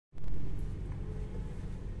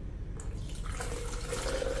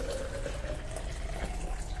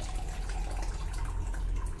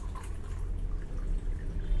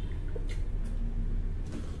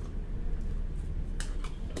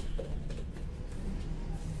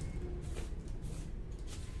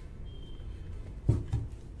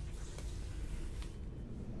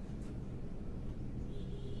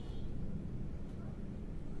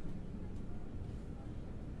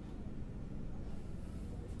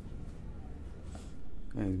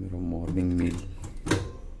मेरा मॉर्निंग मील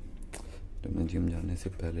तो मैं जिम जाने से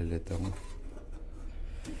पहले लेता हूँ।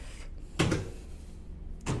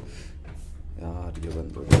 यार ये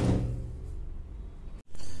बंद हो गया।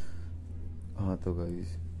 हाँ तो गाइस,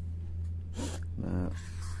 मैं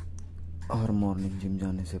हर मॉर्निंग जिम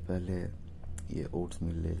जाने से पहले ये ओट्स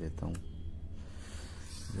मिल ले लेता हूँ,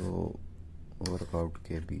 जो वर्कआउट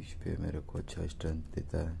के बीच पे मेरे को अच्छा स्ट्रेंथ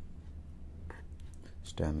देता है,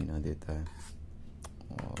 स्टैमिना देता है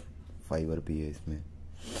और फाइबर भी है इसमें।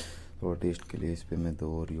 थोड़ा टेस्ट के लिए इस पे मैं 2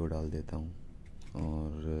 ओरियो डाल देता हूँ।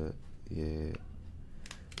 और ये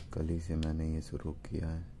कल ही से मैंने ये शुरू किया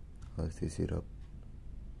है, हर्षी सिरप।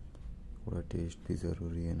 थोड़ा टेस्ट भी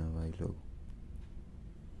ज़रूरी है ना भाई लोग।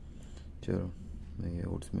 चलो मैं ये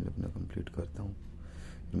ओट्स मिल अपना कंप्लीट करता हूँ,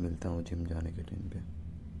 फिर मिलता हूँ जिम जाने के टाइम पे।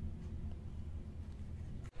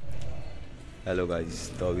 हेलो गाइस,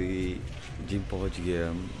 तो अभी जिम पहुँच गए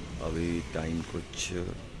हम। अभी टाइम कुछ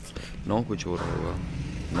 9 कुछ हो रहा होगा,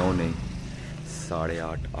 9 नहीं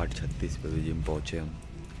 8:30, 8:36 पे भी जिम पहुँचे हम।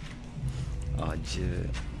 आज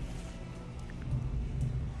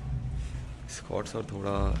स्क्वाट्स और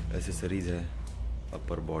थोड़ा एसेसरीज है,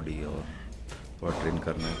 अपर बॉडी और थोड़ा ट्रेन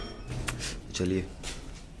करना है। चलिए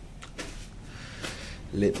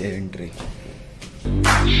लेते हैं entry.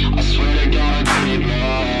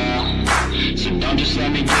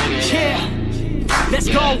 Let's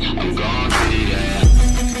go.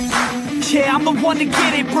 Yeah, I'm the one to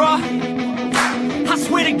get it, bruh. I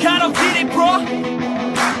swear to God I'll get it, bruh.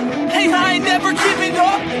 Hey, I ain't never giving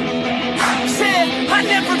up. Said I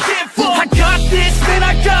never give up. I got this, man,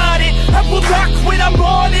 I got it. I will not quit, I'm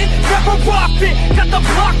on it. Never off it. Got the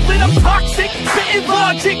block lit, I'm toxic. Spitting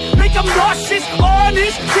logic, make them nauseous.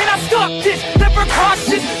 Honest, can I stop this? Never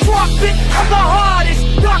cautious, drop it. I'm the hardest.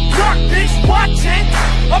 Knock, knock, bitch, watch it.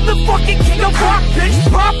 I'm the fucking king of rock, bitch.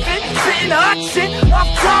 Profit, spitting hot shit. Off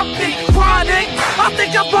topic, chronic. I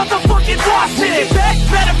think I'm motherfucking lost it. Get back,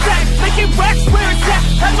 matter of fact, making racks where it's at.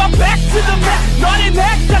 Have my back to the mat, not an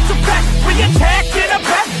act, that's a fact. We attack in a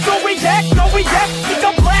back, no react, no react. Think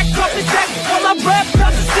I'm black, off his back. While I rap,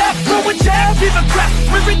 not a step, throw a jab, give a crap.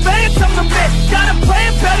 We're advanced, I'm the man. Got a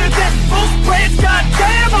plan better than most brands.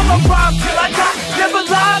 Goddamn, I'm a rhyme till I die. Never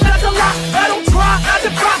lie, that's a lie. I don't try, I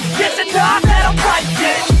defy. Get the nod that I'm right,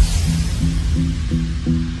 yeah.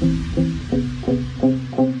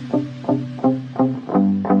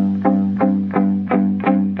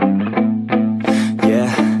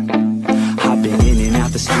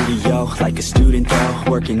 Like a student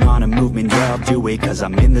though, working on a movement, yeah, I'll do it cause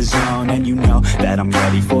I'm in the zone. And you know that I'm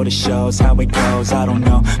ready for the shows. How it goes, I don't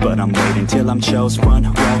know, but I'm waiting till I'm chose. Front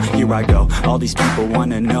row, here I go. All these people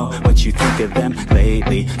wanna know what you think of them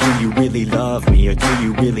lately. Do you really love me or do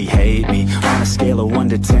you really hate me? On a scale of 1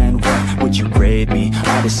 to 10, what would you grade me?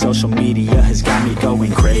 All this social media has got me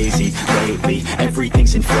going crazy lately.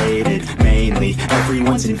 Everything's inflated, mainly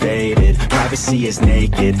everyone's invaded. Privacy is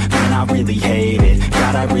naked, man, I really hate it.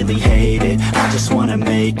 God, I really hate it. I just wanna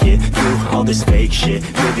make it through all this fake shit.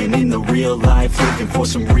 Living in the real life, looking for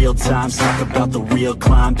some real times. Talk about the real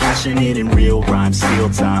climb, passionate in real rhymes. Steal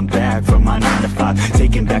time back from my 9 to 5,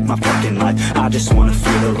 taking back my fucking life. I just wanna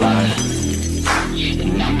feel alive.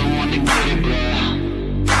 And I'm the one to get it, bro.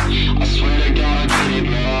 I swear to God I'll get it,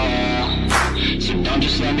 bro. So don't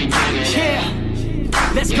just let me get it. Yeah,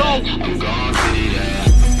 let's go. I'm gonna get it, yeah.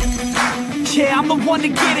 Yeah, I'm the one to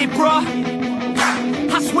get it, bro.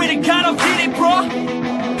 I swear to God I'll get it, bro.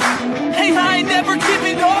 Hey, I ain't never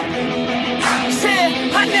giving up.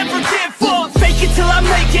 Said I never give up. Fake it till I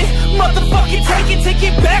make it. Motherfucking take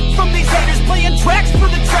it back from these haters. Playing tracks for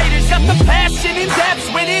the traitors. Got the passion in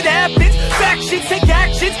depths when it happens. Factions take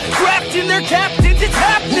actions, drafting their captains. It's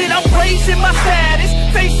happening, I'm raising my status.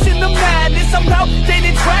 Facing the madness, I'm out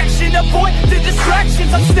gaining traction. Avoid the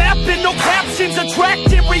distractions, I'm snapping, no captions.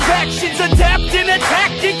 Attracting reactions, adapting,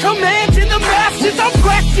 attacking, commanding the masses. I'm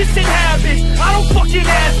practicing habits, I don't fucking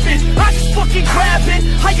ask this. I just fucking grab it,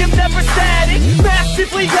 I am never static.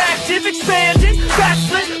 Massively active, expanding,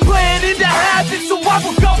 backslid, planning to have it. So I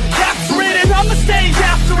will go capture it, and I'ma stay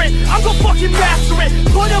after it. I'm gonna fucking master it,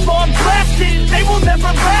 put them on blast it. They will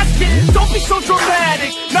never last it, don't be so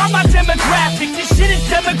dramatic. Not my demographic, this shit is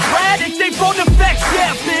democratic. They vote effects,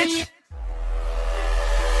 yeah bitch.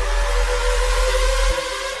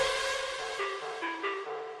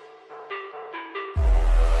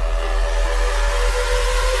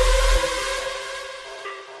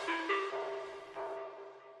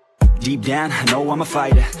 Deep down, I know I'm a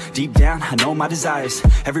fighter. Deep down, I know my desires.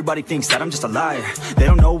 Everybody thinks that I'm just a liar. They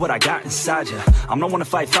don't know what I got inside ya. I'm not one to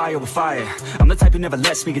fight fire with fire. I'm the type who never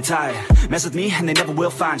lets me get tired. Mess with me and they never will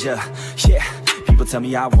find ya. Yeah. people tell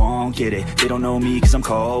me I won't get it. They don't know me cause I'm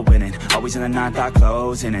cold winning. Always in the ninth, I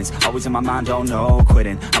close in it. Always in my mind, don't know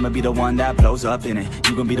quitting. I'ma be the one that blows up in it.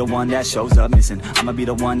 You gon' be the one that shows up missing. I'ma be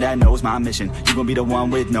the one that knows my mission. You gon' be the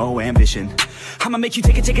one with no ambition. I'ma make you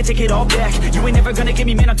take it all back. You ain't never gonna get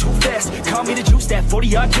me, man, I'm too fast. Call me the juice, that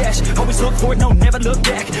 40-yard cash. Always look for it, no, never look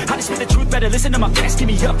back. I just spit the truth, better listen to my facts. Get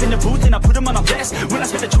me up in the booth and I put them on a blast. When I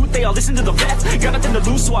spit the truth, they all listen to the facts. Got nothing to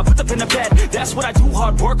lose, so I put the pen to bed. That's what I do,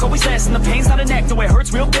 hard work always lasts. And the pain's not an act, no, it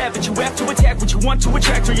hurts real bad. But you have to attack what you want to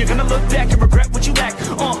attract, or you're gonna look back and regret what you lack.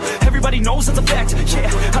 Everybody knows that's a fact, yeah.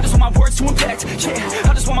 I just want my words to impact, yeah.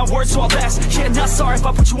 I just want my words to all last, yeah. Not sorry if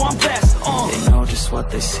I put you on blast, They know just what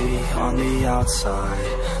they see on the outside.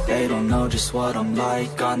 They don't know just what I'm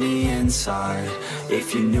like on the inside.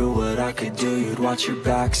 If you knew what I could do, you'd watch your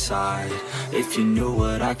backside. If you knew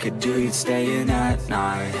what I could do, you'd stay in at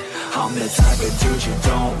night. I'm the type of dude you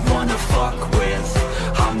don't wanna fuck with.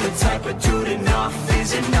 I'm the type of dude enough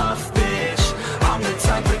is enough, bitch. I'm the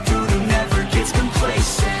type of